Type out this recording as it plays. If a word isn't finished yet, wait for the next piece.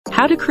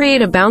How to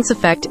create a bounce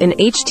effect in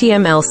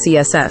HTML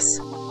CSS.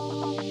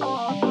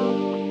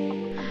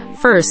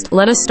 First,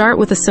 let us start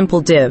with a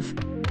simple div.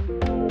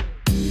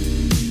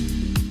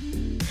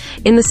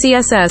 In the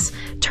CSS,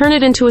 turn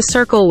it into a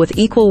circle with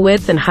equal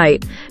width and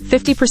height,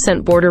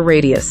 50% border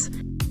radius.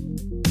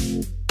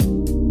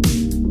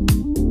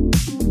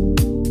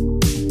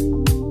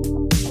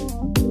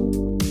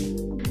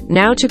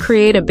 Now to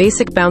create a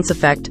basic bounce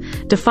effect,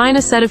 define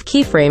a set of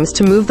keyframes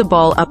to move the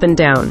ball up and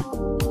down.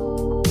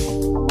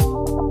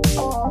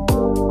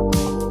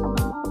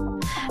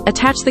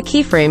 Attach the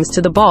keyframes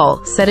to the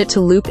ball, set it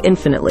to loop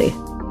infinitely.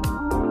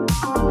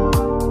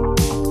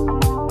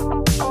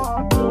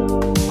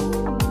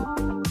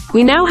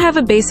 We now have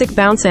a basic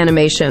bounce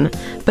animation,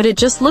 but it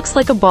just looks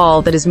like a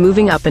ball that is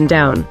moving up and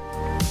down.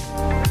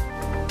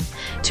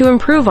 To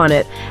improve on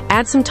it,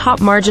 add some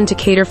top margin to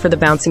cater for the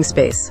bouncing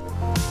space.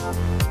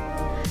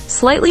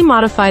 Slightly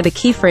modify the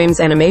keyframes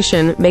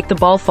animation, make the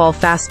ball fall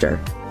faster.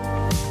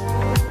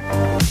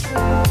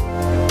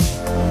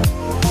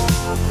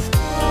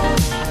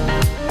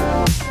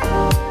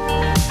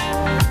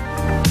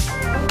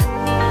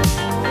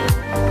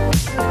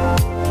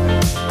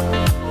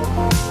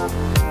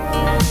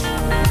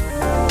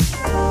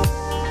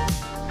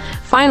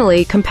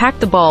 Finally, compact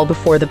the ball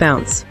before the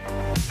bounce.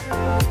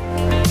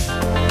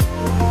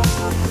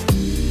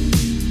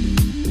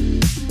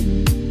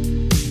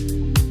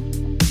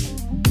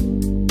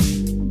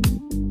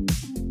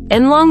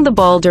 Elong the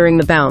ball during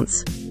the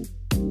bounce.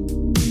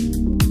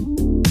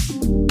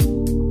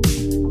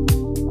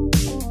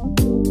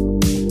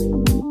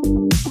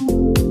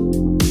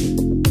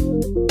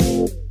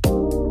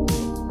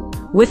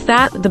 With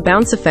that, the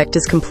bounce effect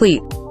is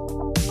complete.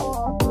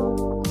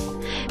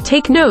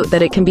 Take note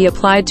that it can be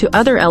applied to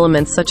other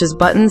elements such as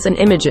buttons and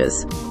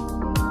images.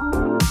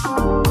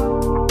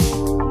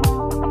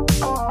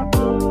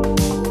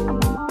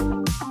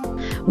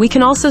 We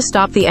can also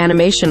stop the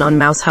animation on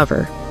mouse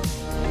hover.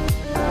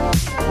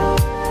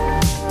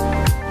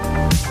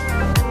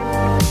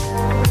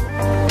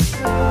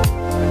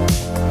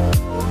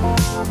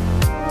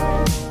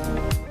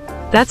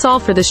 That's all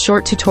for this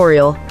short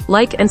tutorial.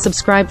 Like and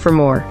subscribe for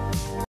more.